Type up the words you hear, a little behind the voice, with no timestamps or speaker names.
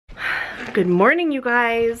Good morning, you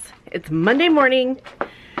guys. It's Monday morning.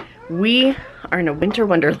 We are in a winter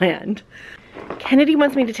wonderland. Kennedy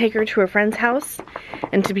wants me to take her to a friend's house,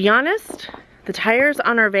 and to be honest, the tires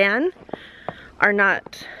on our van are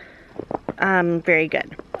not very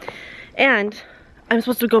good. And I'm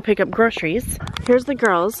supposed to go pick up groceries. Here's the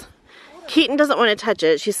girls. Keaton doesn't want to touch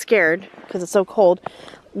it. She's scared because it's so cold.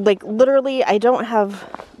 Like, literally, I don't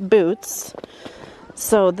have boots,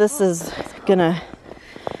 so this is gonna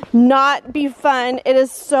not be fun. It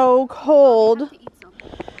is so cold.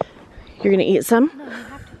 You're gonna eat some? No, you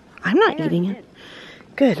have to. I'm not eating it.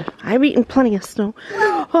 Good. I've eaten plenty of snow.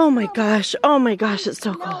 Oh my gosh. Oh my gosh, it's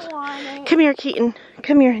so cold. Come here, Keaton.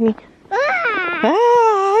 Come here, honey.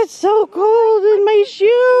 Ah, it's so cold in my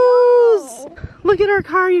shoes. Look at our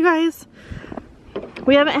car, you guys.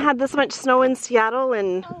 We haven't had this much snow in Seattle,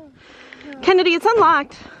 and Kennedy, it's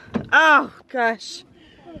unlocked. Oh gosh.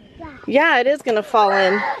 Yeah, it is gonna fall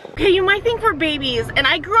in. Okay, you might think we're babies, and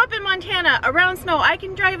I grew up in Montana around snow. I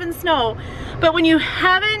can drive in snow, but when you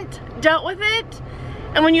haven't dealt with it,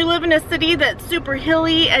 and when you live in a city that's super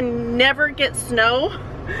hilly and never gets snow,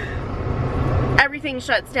 everything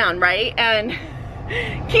shuts down, right? And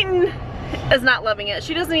Keaton is not loving it.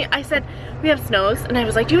 She doesn't I said, we have snows, and I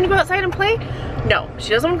was like, do you want to go outside and play? No, she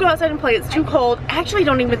doesn't want to go outside and play. It's too cold. I actually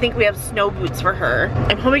don't even think we have snow boots for her.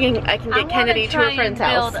 I'm hoping I can get Kennedy to her friend's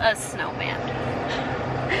house. Build a snowman.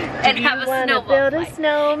 And have a snowball build fight. a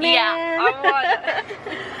snowman? Yeah, I want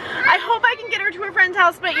I hope I can get her to her friend's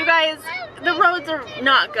house, but you guys, the roads are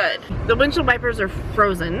not good. The windshield wipers are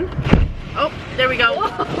frozen. Oh, there we go.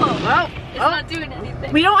 Whoa. It's not doing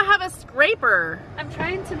anything. We don't have a scraper. I'm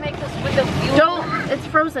trying to make this with a fuel. Don't, it's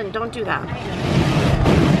frozen. Don't do that.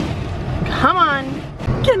 Come on.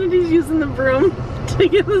 Kennedy's using the broom to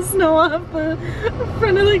get the snow off the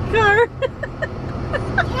front of the car.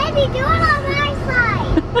 Kennedy, do it on my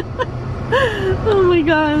side. Oh my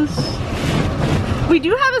gosh. We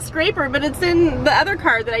do have a scraper, but it's in the other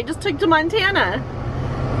car that I just took to Montana.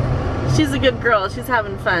 She's a good girl. She's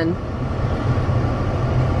having fun.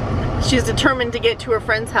 She's determined to get to her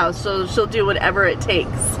friend's house, so she'll do whatever it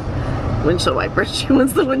takes. Windshield wipers. She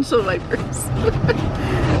wants the windshield wipers.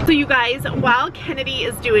 So you guys, while Kennedy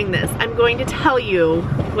is doing this, I'm going to tell you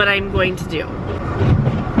what I'm going to do.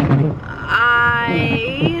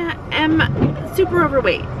 I am super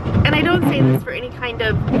overweight, and I don't say this for any kind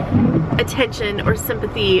of attention or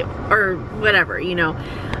sympathy or whatever, you know.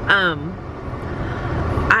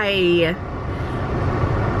 I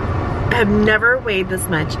have never weighed this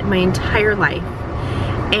much in my entire life,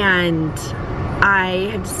 and I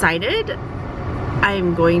have decided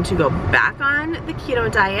I'm going to go back on the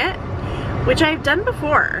keto diet, which I've done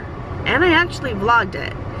before, and I actually vlogged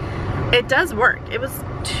it. It does work. It was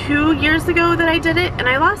 2 years ago that I did it, and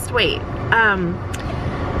I lost weight. I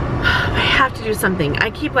have to do something.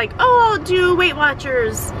 I keep like, oh, I'll do Weight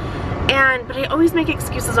Watchers, but I always make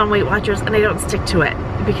excuses on Weight Watchers, and I don't stick to it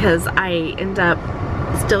because I end up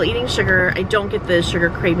still eating sugar. I don't get the sugar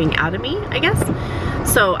craving out of me, I guess.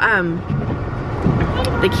 So,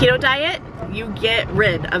 the keto diet, you get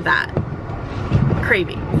rid of that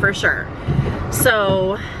craving for sure.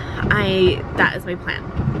 So, that is my plan.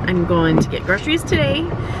 I'm going to get groceries today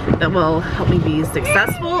that will help me be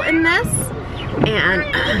successful in this.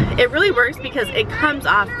 And it really works because it comes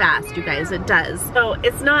off fast, you guys. It does. So,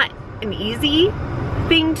 it's not an easy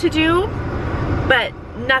thing to do, but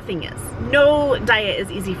nothing is. No diet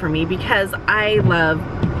is easy for me because I love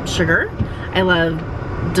sugar. I love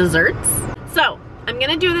desserts. So I'm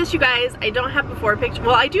gonna do this, you guys. I don't have before pictures.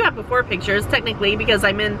 Well, I do have before pictures technically because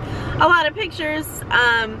I'm in a lot of pictures,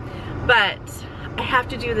 but I have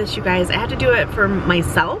to do this, you guys. I have to do it for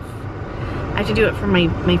myself. I have to do it for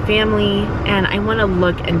my family, and I want to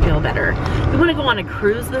look and feel better. We want to go on a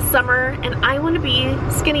cruise this summer, and I want to be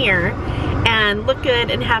skinnier and look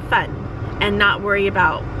good and have fun and not worry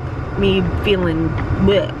about me feeling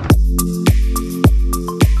bleh.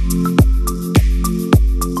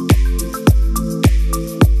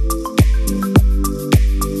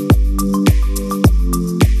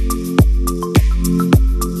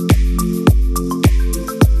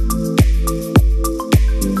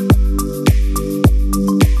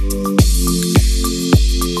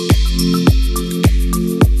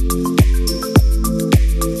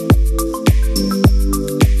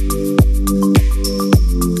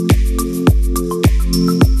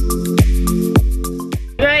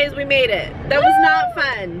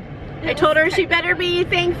 I told her she better be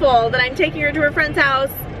thankful that I'm taking her to her friend's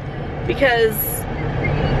house because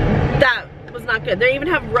that was not good. They even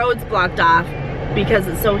have roads blocked off because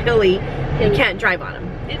it's so hilly. You can't drive on them.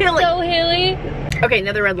 It's so hilly. Okay,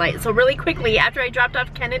 another red light. So really quickly, after I dropped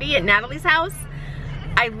off Kennedy at Natalie's house,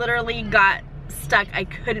 I literally got stuck. I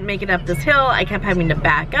couldn't make it up this hill. I kept having to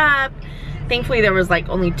back up. Thankfully, there was like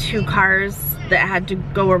only 2 cars that had to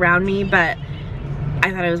go around me, but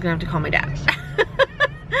I thought I was gonna have to call my dad.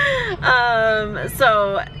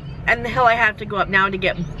 And the hill I have to go up now to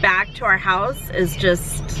get back to our house is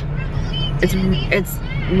just, it's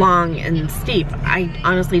long and steep. I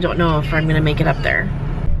honestly don't know if I'm gonna make it up there.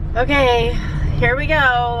 Okay, here we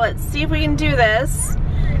go. Let's see if we can do this.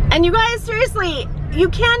 And you guys, seriously, you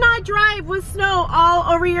cannot drive with snow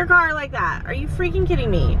all over your car like that. Are you freaking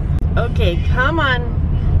kidding me? Okay, come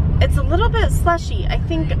on. It's a little bit slushy. I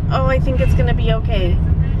think it's gonna be okay.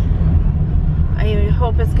 I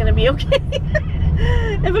hope it's gonna be okay.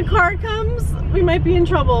 If a car comes, we might be in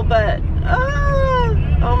trouble, but,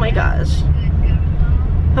 oh my gosh.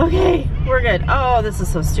 Okay, we're good. Oh, this is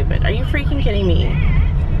so stupid. Are you freaking kidding me?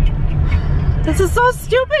 This is so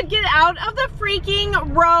stupid. Get out of the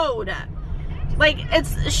freaking road. Like,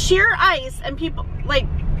 it's sheer ice and people, like,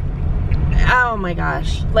 oh my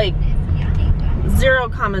gosh. Like, zero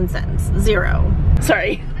common sense. Zero.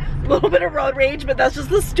 Sorry. A little bit of road rage, but that's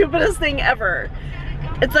just the stupidest thing ever.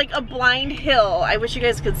 It's like a blind hill. I wish you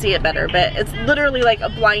guys could see it better, but it's literally like a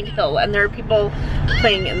blind hill and there are people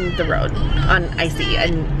playing in the road on icy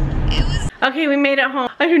and okay, we made it home.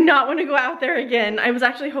 I do not want to go out there again. I was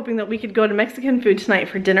actually hoping that we could go to Mexican food tonight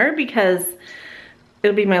for dinner because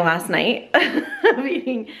it'll be my last night of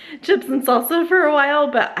eating chips and salsa for a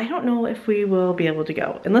while, but I don't know if we will be able to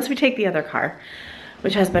go unless we take the other car,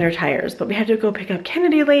 which has better tires, but we have to go pick up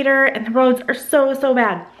Kennedy later and the roads are so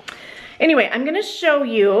bad. Anyway, I'm gonna show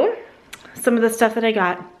you some of the stuff that I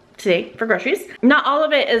got today for groceries. Not all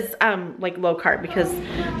of it is like low carb because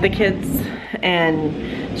the kids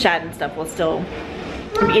and Shad and stuff will still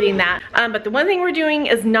be eating that. But the one thing we're doing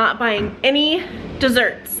is not buying any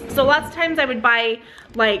desserts. So lots of times I would buy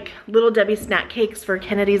like Little Debbie snack cakes for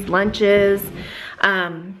Kennedy's lunches,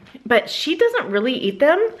 but she doesn't really eat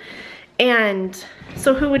them. And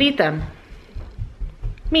so who would eat them?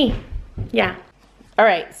 Me, yeah. All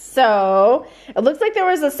right, so it looks like there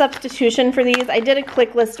was a substitution for these. I did a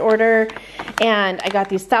click list order and I got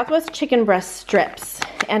these Southwest chicken breast strips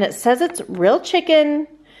and it says it's real chicken.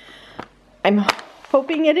 I'm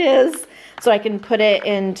hoping it is so I can put it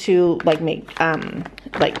into like make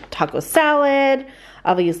like taco salad,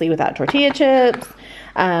 obviously without tortilla chips,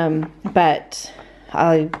 but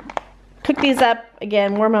I'll cook these up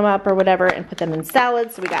again, warm them up or whatever and put them in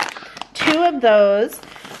salads. So we got 2 of those.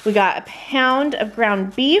 We got a pound of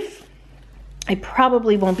ground beef. I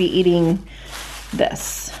probably won't be eating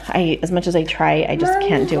this. As much as I try, I just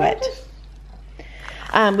can't do it.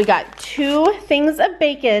 We got 2 things of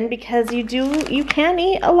bacon because you can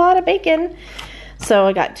eat a lot of bacon. So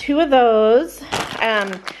I got 2 of those.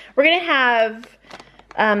 We're gonna have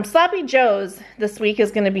Sloppy Joe's this week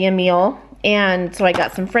is gonna be a meal. And so I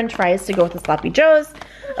got some French fries to go with the Sloppy Joe's.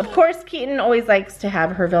 Of course, Keaton always likes to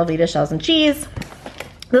have her Velveeta shells and cheese.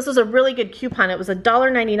 This was a really good coupon. It was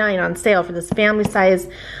 $1.99 on sale for this family size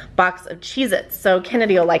box of Cheez-Its. So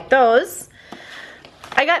Kennedy will like those.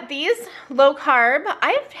 I got these low carb.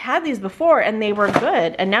 I've had these before and they were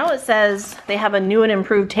good. And now it says they have a new and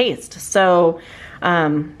improved taste. So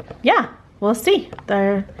yeah, we'll see.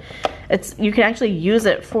 You can actually use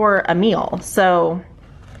it for a meal. So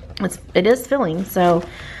it is filling. So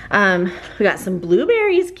we got some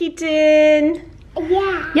blueberries, Keaton.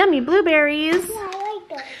 Yeah. Yummy blueberries. Yeah, I like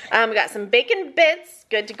those. We got some bacon bits,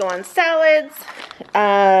 good to go on salads,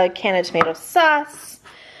 a can of tomato sauce,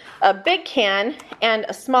 a big can and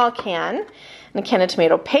a small can, and a can of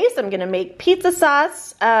tomato paste. I'm gonna make pizza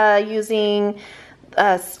sauce using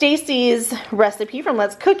Stacy's recipe from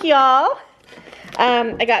Let's Cook Y'all.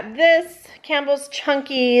 I got this Campbell's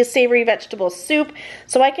Chunky Savory Vegetable Soup,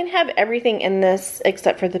 so I can have everything in this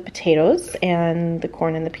except for the potatoes and the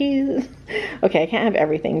corn and the peas. Okay, I can't have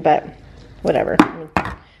everything, but whatever. Let me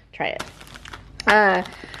try it.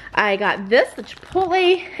 I got this, the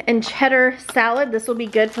Chipotle and cheddar salad. This will be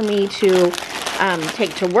good for me to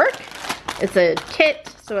take to work. It's a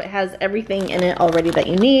kit, so it has everything in it already that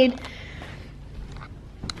you need.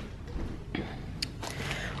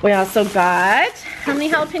 We also got, how many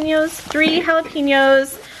jalapenos? 3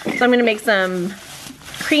 jalapenos. So I'm gonna make some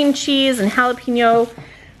cream cheese and jalapeno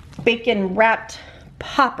bacon wrapped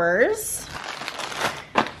poppers.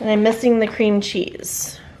 And I'm missing the cream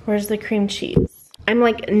cheese. Where's the cream cheese? I'm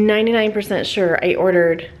like 99% sure I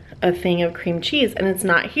ordered a thing of cream cheese and it's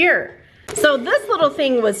not here. So this little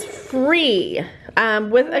thing was free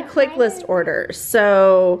with a click list order.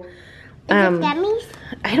 So, Is it gummies?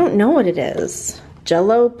 I don't know what it is.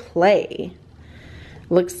 Jello Play.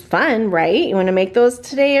 Looks fun, right? You want to make those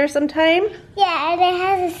today or sometime? Yeah, and it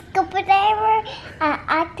has a scuba diver, an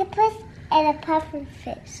octopus, and a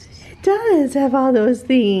pufferfish. It does have all those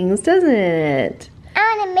things, doesn't it?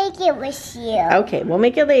 I want to make it with you. Okay, we'll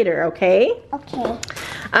make it later, okay? Okay.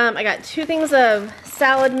 I got 2 things of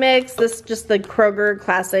salad mix. This is just the Kroger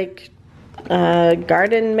classic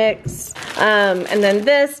garden mix. And then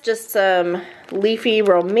this, just some leafy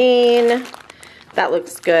romaine. That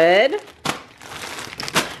looks good.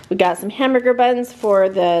 We got some hamburger buns for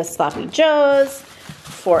the Sloppy Joes,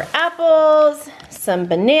 4 apples, some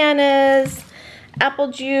bananas,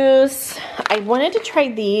 apple juice. I wanted to try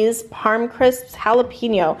these Parm Crisps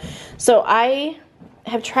jalapeno. So I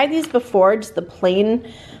have tried these before, just the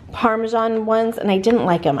plain Parmesan ones, and I didn't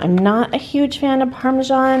like them. I'm not a huge fan of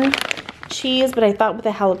Parmesan cheese, but I thought with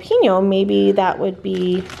the jalapeno, maybe that would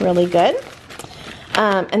be really good.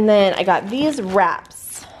 And then I got these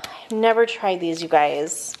wraps. I've never tried these, you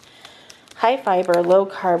guys. High fiber, low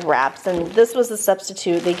carb wraps, and this was the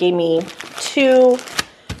substitute. They gave me 2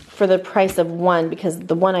 for the price of 1 because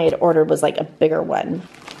the one I had ordered was like a bigger one.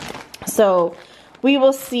 So we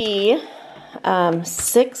will see 6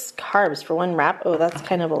 carbs for 1 wrap. Oh, that's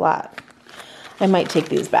kind of a lot. I might take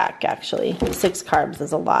these back actually. 6 carbs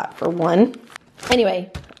is a lot for 1. Anyway,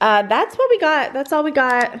 that's what we got. That's all we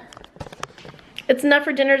got. It's enough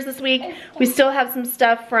for dinners this week. We still have some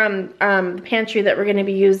stuff from the pantry that we're going to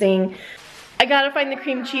be using. I gotta find the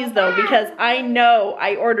cream cheese though, because I know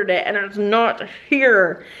I ordered it and it's not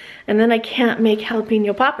here. And then I can't make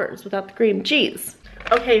jalapeno poppers without the cream cheese.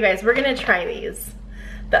 Okay, you guys, we're gonna try these.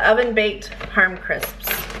 The oven baked Parm Crisps.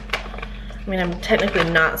 I mean, I'm technically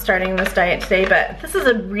not starting this diet today, but this is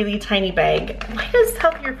a really tiny bag. Why does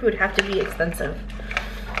healthier food have to be expensive?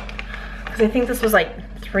 Because I think this was like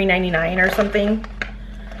 $3.99 or something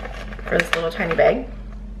for this little tiny bag.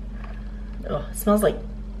 Oh, it smells like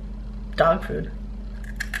dog food.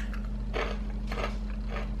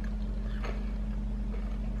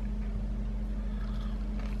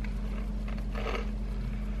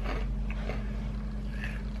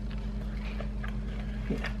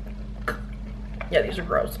 Yeah, these are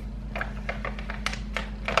gross.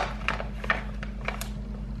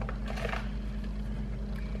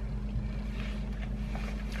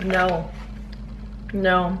 No.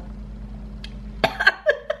 No.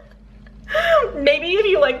 Maybe if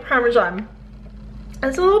you like Parmesan.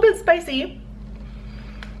 It's a little bit spicy.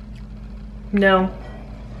 No.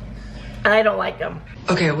 I don't like them.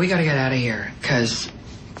 Okay, we gotta get out of here, because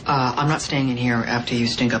I'm not staying in here after you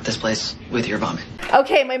stink up this place with your vomit.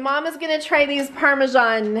 Okay, my mom is gonna try these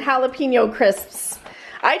Parmesan jalapeno crisps.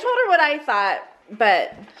 I told her what I thought,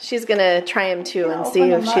 but she's gonna try them too and see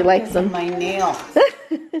if she likes them. My nails.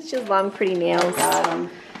 She has long, pretty nails. Got 'em.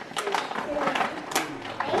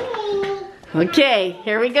 Okay,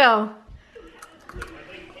 here we go.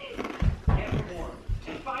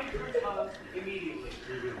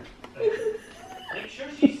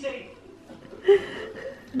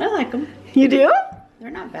 I like them. You do? They're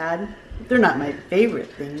not bad. They're not my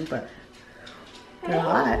favorite thing, but they're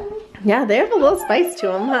hot. Yeah, they have a little spice to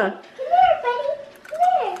them, huh? Come here, buddy. Come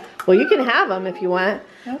here. Well, you can have them if you want.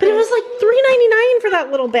 But it was like $3.99 for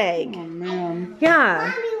that little bag. Oh, man. Yeah.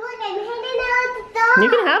 Mommy, look, I'm hanging out the door. You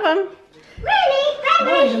can have them.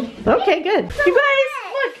 Ready? Okay, good. You guys,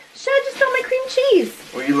 look. Shad just found my cream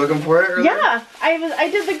cheese. Were you looking for it earlier? Yeah, I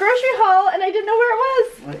did the grocery haul and I didn't know where it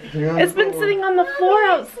was. It's been sitting on the floor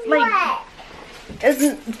out, like,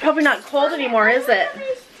 it's probably not cold anymore, is it?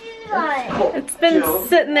 It's been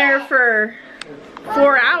sitting there for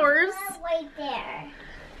 4 hours. Right there.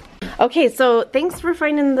 Okay, so thanks for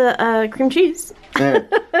finding the cream cheese. Yeah,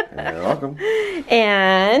 you're welcome.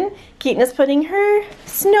 And Keaton is putting her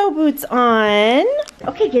snow boots on.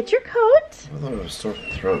 Okay, get your coat. I thought it was sore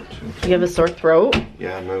throat too. You have a sore throat?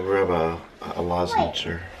 Yeah, I'm gonna grab a lozenge.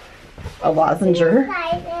 A lozenger?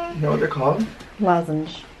 You know what they're called?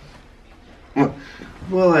 Lozenge.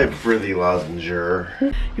 Well, I prefer the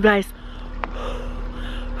lozenger. You guys,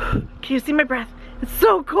 can you see my breath? It's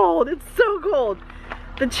so cold. It's so cold.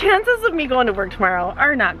 The chances of me going to work tomorrow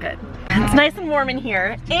are not good. It's nice and warm in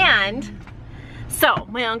here. And so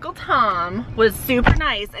my Uncle Tom was super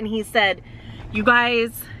nice and he said, you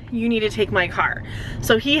guys, you need to take my car.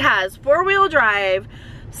 So he has 4-wheel drive,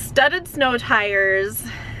 studded snow tires.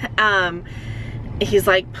 He's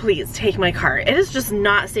like, please take my car. It is just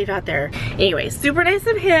not safe out there. Anyway, super nice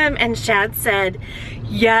of him. And Shad said,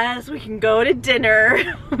 yes, we can go to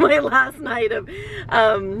dinner. My last night of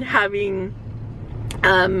having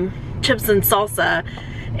chips and salsa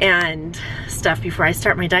and stuff before I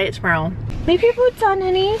start my diet tomorrow. Leave your boots on,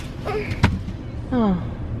 honey. Oh.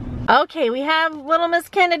 Okay, we have little Miss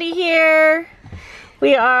Kennedy here.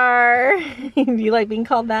 We are, do you like being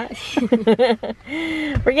called that?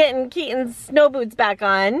 We're getting Keaton's snow boots back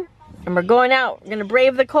on and we're going out. We're gonna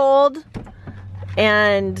brave the cold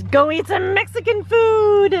and go eat some Mexican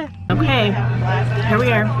food. Okay, here we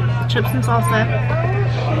are, chips and salsa.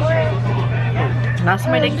 Last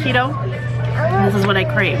time I did keto, this is what I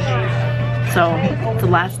crave. So, it's the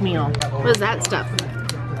last meal. What is that stuff?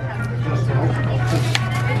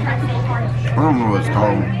 I don't know what it's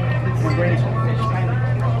called.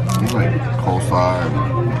 It's like coleslaw and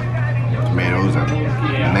tomatoes and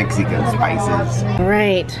Mexican spices. All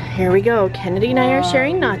right, here we go. Kennedy and I are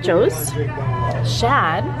sharing nachos.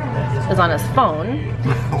 Shad is on his phone,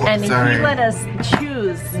 and Sorry. he let us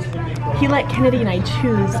choose. He let Kennedy and I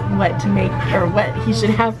choose what to make or what he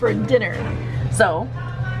should have for dinner. So,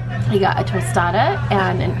 he got a tostada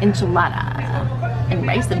and an enchilada and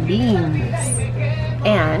rice and beans.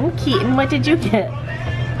 And Keaton, what did you get?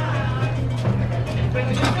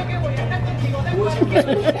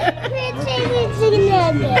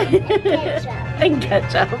 And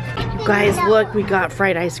ketchup. You guys, look, we got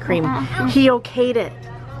fried ice cream. He okayed it.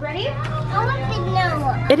 Ready? I want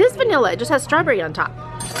vanilla. It is vanilla, it just has strawberry on top.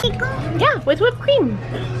 Yeah, with whipped cream.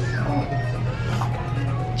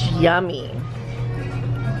 Yummy.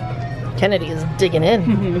 Kennedy is digging in.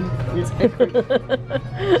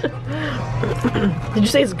 Did you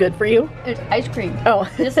say it's good for you? It's ice cream. Oh.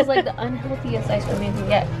 This is like the unhealthiest ice cream you can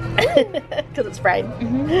get. Because it's fried.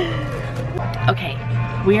 Okay,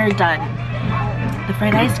 we are done. The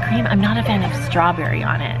fried ice cream, I'm not a fan of strawberry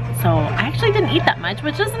on it. So I actually didn't eat that much,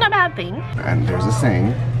 which isn't a bad thing. And there's a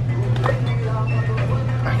saying.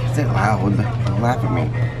 I can say it loud. Don't laugh at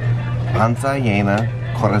me. Panza llena,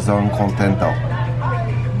 corazón contento.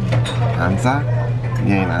 Panza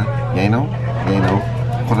llena, lleno,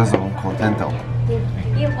 corazón contento.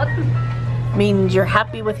 Means you're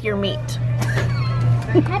happy with your meat.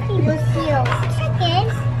 Happy with your chicken.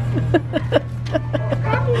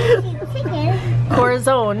 Happy with your chicken.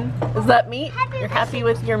 Corazon, is that meat? You're happy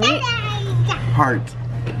with your meat? Heart.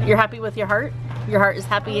 You're happy with your heart? Your heart is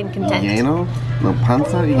happy and content. Lleno? No,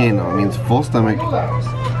 panza lleno means full stomach,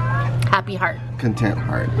 Happy heart. content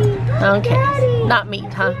heart. Okay, not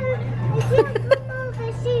meat, huh?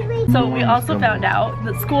 So we also found out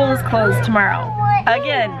that school is closed tomorrow.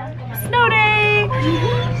 Again, snow day!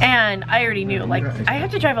 And I already knew, like, I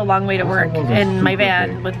have to drive a long way to work in my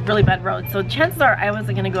van with really bad roads. So chances are I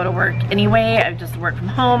wasn't gonna go to work anyway. I just work from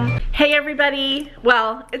home. Hey everybody.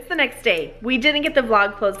 Well, it's the next day. We didn't get the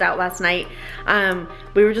vlog closed out last night.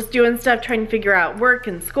 We were just doing stuff, trying to figure out work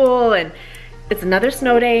and school, and it's another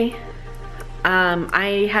snow day.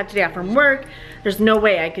 I have today off from work. There's no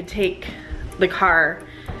way I could take the car.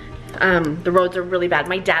 The roads are really bad.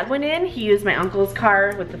 My dad went in, he used my uncle's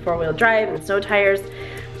car with the 4-wheel drive and snow tires,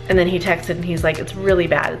 and then he texted and he's like, it's really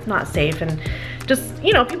bad, it's not safe, and just,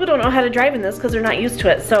 you know, people don't know how to drive in this because they're not used to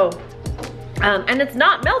it. So, and it's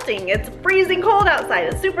not melting, it's freezing cold outside.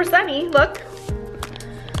 It's super sunny, look.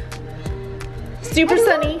 Super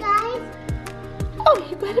sunny. Oh,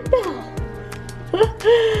 you got a bell.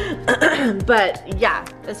 But yeah,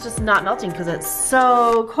 it's just not melting because it's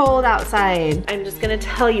so cold outside. I'm just gonna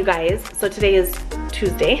tell you guys, so today is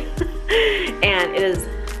Tuesday and it is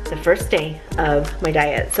the first day of my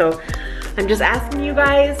diet. So I'm just asking you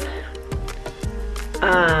guys,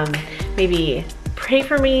 maybe pray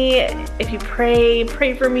for me. If you pray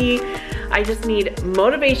for me. I just need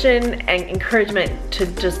motivation and encouragement to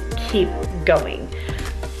just keep going.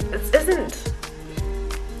 This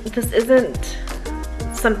isn't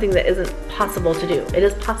something that isn't possible to do. It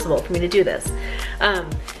is possible for me to do this.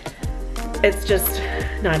 It's just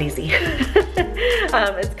not easy.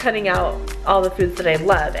 It's cutting out all the foods that I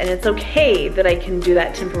love, and it's okay that I can do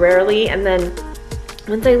that temporarily, and then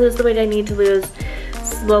once I lose the weight I need to lose,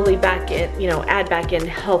 slowly back in, you know, add back in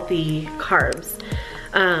healthy carbs.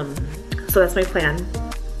 So that's my plan.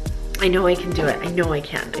 I know I can do it. I know I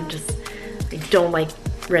can. I don't like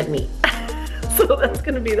red meat. So that's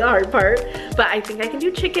gonna be the hard part. But I think I can do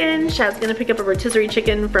chicken. Shad's gonna pick up a rotisserie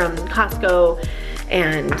chicken from Costco,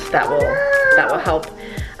 and that will help.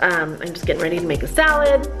 I'm just getting ready to make a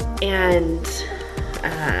salad, and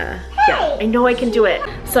yeah, I know I can do it.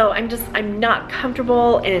 So I'm not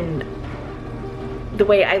comfortable in the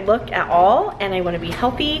way I look at all, and I wanna be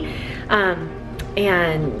healthy,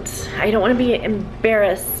 and I don't wanna be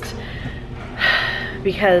embarrassed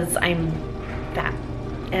because I'm fat.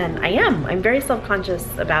 And I'm very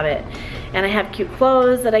self-conscious about it. And I have cute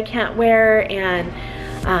clothes that I can't wear, and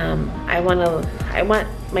I want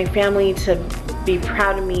my family to be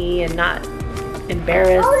proud of me and not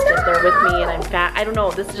embarrassed if they're with me and I'm fat. I don't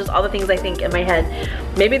know, this is just all the things I think in my head.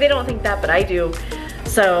 Maybe they don't think that, but I do.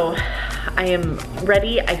 So I am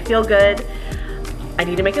ready, I feel good. I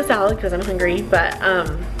need to make a salad because I'm hungry, but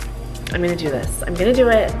I'm gonna do this. I'm gonna do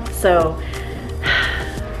it. So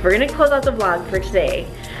we're gonna close out the vlog for today,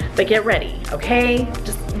 but get ready, okay?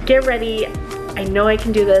 Just get ready. I know I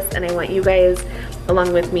can do this, and I want you guys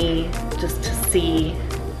along with me just to see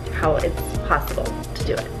how it's possible to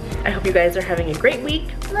do it. I hope you guys are having a great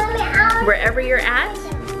week wherever you're at.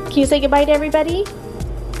 Can you say goodbye to everybody?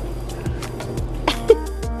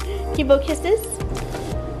 Give both kisses.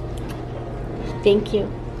 Thank you.